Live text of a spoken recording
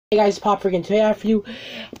Hey guys, Pop Freaking. Today I have for you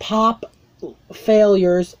Pop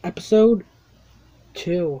Failures Episode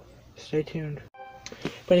 2. Stay tuned.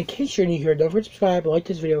 But in case you're new here, don't forget to subscribe, like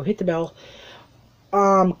this video, hit the bell,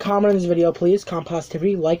 comment on this video, please, comment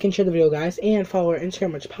positivity, like and share the video, guys, and follow our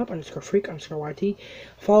Instagram, which is pop_freak_YT.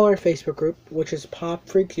 Follow our Facebook group, which is Pop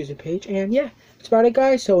Freaks user page, and yeah, that's about it,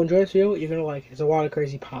 guys. So enjoy this video, you're gonna like it. There's a lot of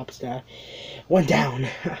crazy pops that went down.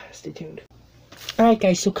 Stay tuned. Alright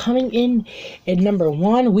guys, so coming in at number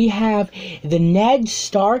 1, we have the Ned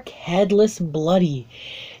Stark Headless Bloody.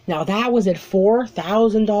 Now that was at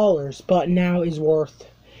 $4,000, but now is worth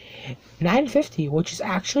 $950, which is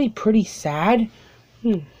actually pretty sad.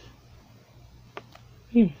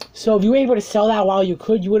 So if you were able to sell that while you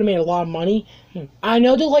could, you would have made a lot of money. I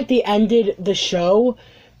know that they ended the show,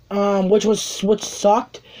 which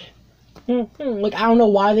sucked. I don't know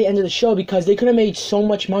why they ended the show, because they could have made so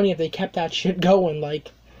much money if they kept that shit going.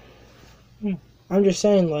 I'm just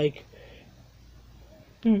saying,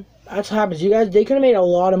 that's what happens. They could have made a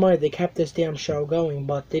lot of money if they kept this damn show going,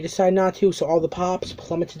 but they decided not to, so all the pops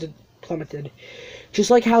plummeted. Just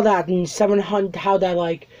like how that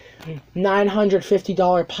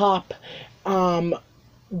 $950 pop,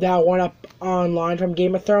 that went up online from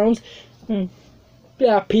Game of Thrones.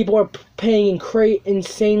 Yeah, people are paying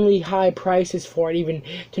insanely high prices for it, even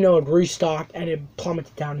to know it restocked, and it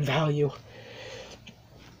plummeted down in value.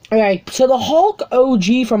 Alright, so the Hulk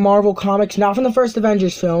OG from Marvel Comics, not from the first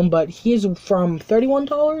Avengers film, but he is from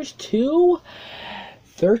 $31 to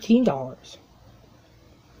 $13.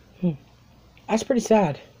 That's pretty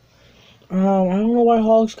sad. I don't know why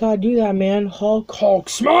Hulk's gotta do that, man. Hulk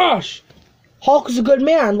smash! Hulk is a good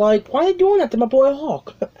man. Why are they doing that to my boy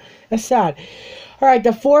Hulk? That's sad. Alright,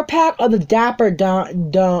 the 4-pack of the Dapper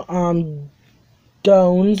Dones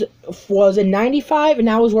was at $95, and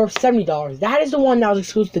now is worth $70. That is the one that was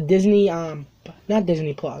exclusive to Disney, not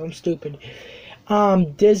Disney Plus, I'm stupid.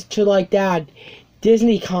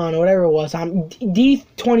 Disney Con, or whatever it was,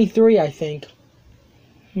 D23, I think.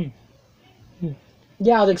 Yeah, it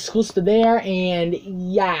was exclusive to there, and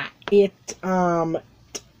yeah, it, was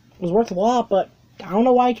worth a lot, but I don't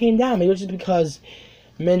know why it came down. Maybe it was just because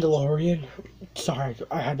Mandalorian. Sorry,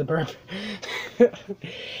 I had to burp.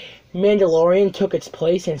 Mandalorian took its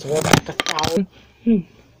place and it's worth like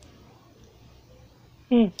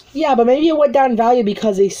 $1,000. Yeah, but maybe it went down in value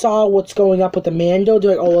because they saw what's going up with the Mando.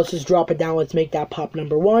 They're like, oh, let's just drop it down. Let's make that pop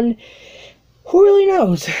number 1. Who really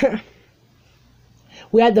knows?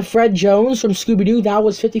 We had the Fred Jones from Scooby-Doo. That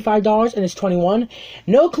was $55 and it's $21.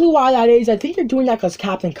 No clue why that is. I think they're doing that because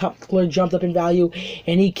Captain Cutler jumped up in value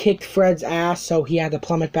and he kicked Fred's ass, so he had to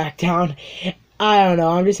plummet back down. I don't know.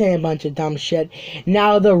 I'm just saying a bunch of dumb shit.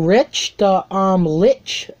 Now the Lich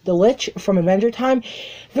from Adventure Time.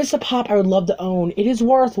 This is a pop I would love to own. It was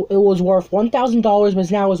worth $1,000,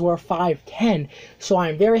 but now is worth $510. So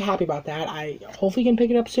I'm very happy about that. I hopefully can pick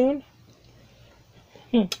it up soon.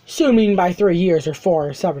 Soon meaning by 3 years or 4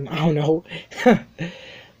 or 7, I don't know.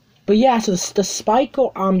 But yeah, so the Spike,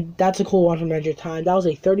 that's a cool one from Adventure Time. That was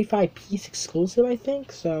a 35-piece exclusive, I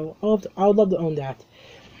think. So I would love to own that.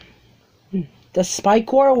 The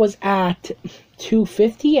Spikor was at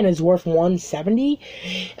 $250 and is worth $170.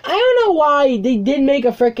 I don't know why they didn't make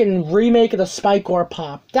a freaking remake of the Spikor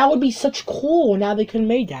pop. That would be such cool. Now they couldn't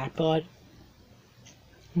make that, but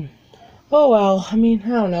oh well. I mean, I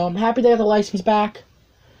don't know. I'm happy they got the license back.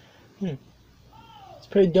 It's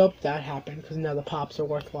pretty dope that happened, because now the pops are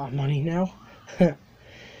worth a lot of money now.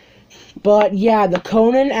 But yeah, the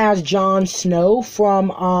Conan as Jon Snow from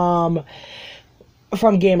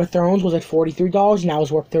Game of Thrones was at $43, now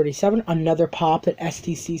is worth $37. Another pop at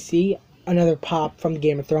STCC, another pop from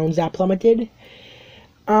Game of Thrones that plummeted.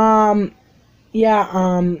 I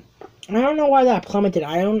don't know why that plummeted.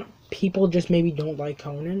 People just maybe don't like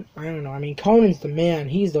Conan. I don't know. I mean, Conan's the man.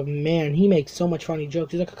 He's the man. He makes so much funny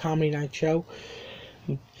jokes. He's like a comedy night show.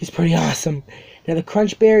 He's pretty awesome. Now, the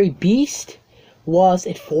Crunchberry Beast was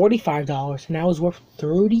at $45, and now is worth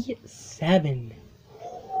 $37.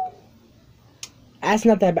 That's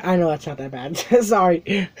not that bad. I know that's not that bad.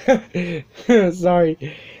 Sorry.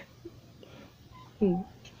 Sorry.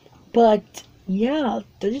 But, yeah,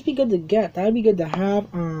 that'd just be good to get. That'd be good to have,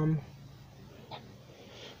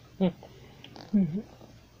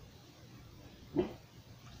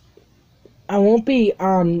 I won't be,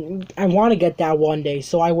 I want to get that one day,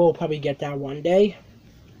 so I will probably get that one day.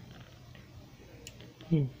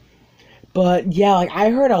 But, yeah,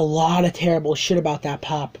 I heard a lot of terrible shit about that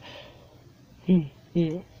pop.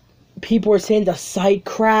 people were saying the site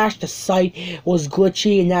crashed, the site was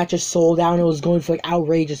glitchy, and that just sold out, and it was going for like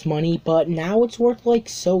outrageous money, but now it's worth like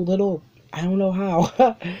so little. I don't know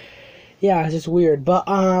how. Yeah, it's just weird. But,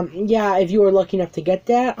 yeah, if you were lucky enough to get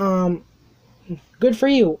that, good for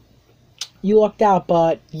you. You lucked out,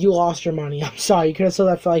 but you lost your money. I'm sorry. You could have sold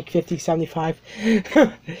that for like 50, 75.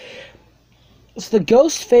 So the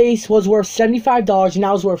ghost face was worth $75 and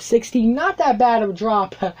now it's worth 60. Not that bad of a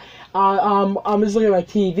drop. I'm just looking at my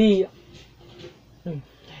TV.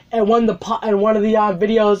 And one of the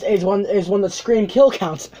videos is one of the Scream kill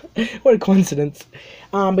counts. What a coincidence.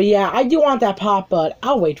 But yeah, I do want that pop, but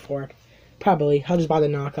I'll wait for it. Probably. I'll just buy the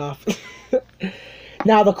knockoff.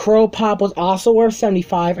 Now the Crow pop was also worth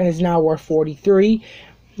 75 and is now worth 43.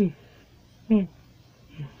 I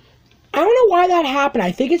don't know why that happened.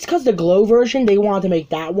 I think it's because the Glow version, they wanted to make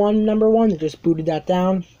that one #1. They just booted that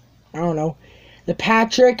down. I don't know. The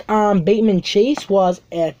Patrick Bateman Chase was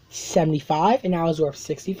at 75 and now is worth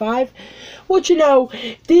 65. Which, you know,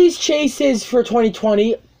 these chases for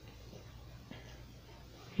 2020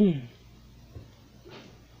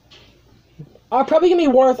 are probably going to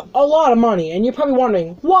be worth a lot of money. And you're probably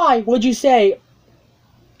wondering, why would you say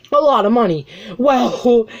a lot of money?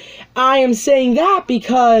 Well, I am saying that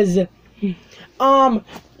because,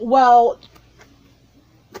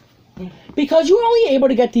 because you were only able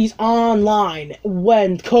to get these online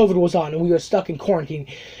when COVID was on and we were stuck in quarantine.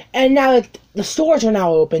 And now that the stores are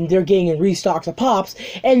now open, they're getting restocks of pops,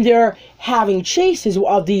 and they're having chases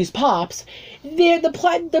of these pops.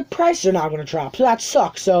 The prices are now going to drop, so that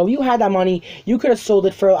sucks. So if you had that money, you could have sold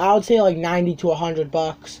it for, I would say, like 90 to 100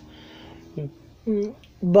 bucks.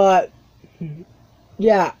 But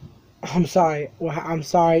yeah, I'm sorry. I'm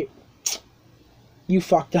sorry. You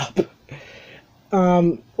fucked up.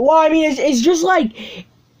 Well, I mean, it's just like,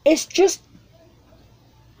 it's just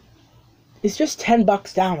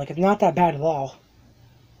 $10 down. Like, it's not that bad at all.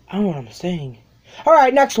 I don't know what I'm saying.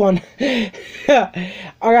 Alright, next one. Alright,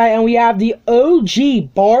 and we have the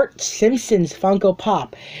OG Bart Simpsons Funko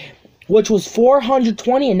Pop, which was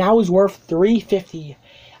 $420 and now is worth $350.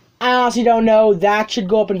 I honestly don't know. That should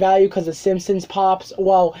go up in value because the Simpsons Pops.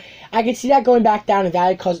 Well, I can see that going back down in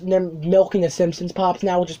value because they're milking the Simpsons Pops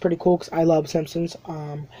now, which is pretty cool because I love Simpsons.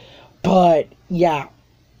 But, yeah.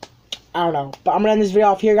 I don't know. But I'm going to end this video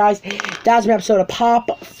off here, guys. That's my episode of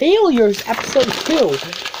Pop Failures, episode 2.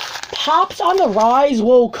 Pops on the rise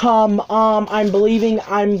will come, I'm believing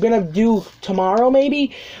I'm gonna do tomorrow,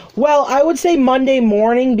 maybe. Well, I would say Monday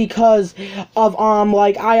morning because of,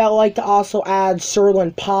 like, I like to also add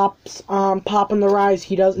Serlin Pops, Pop on the rise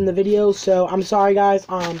he does in the video. So, I'm sorry, guys.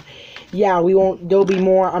 Yeah, there'll be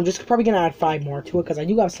more. I'm just probably gonna add 5 more to it because I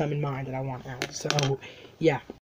do have some in mind that I want to add. So, yeah.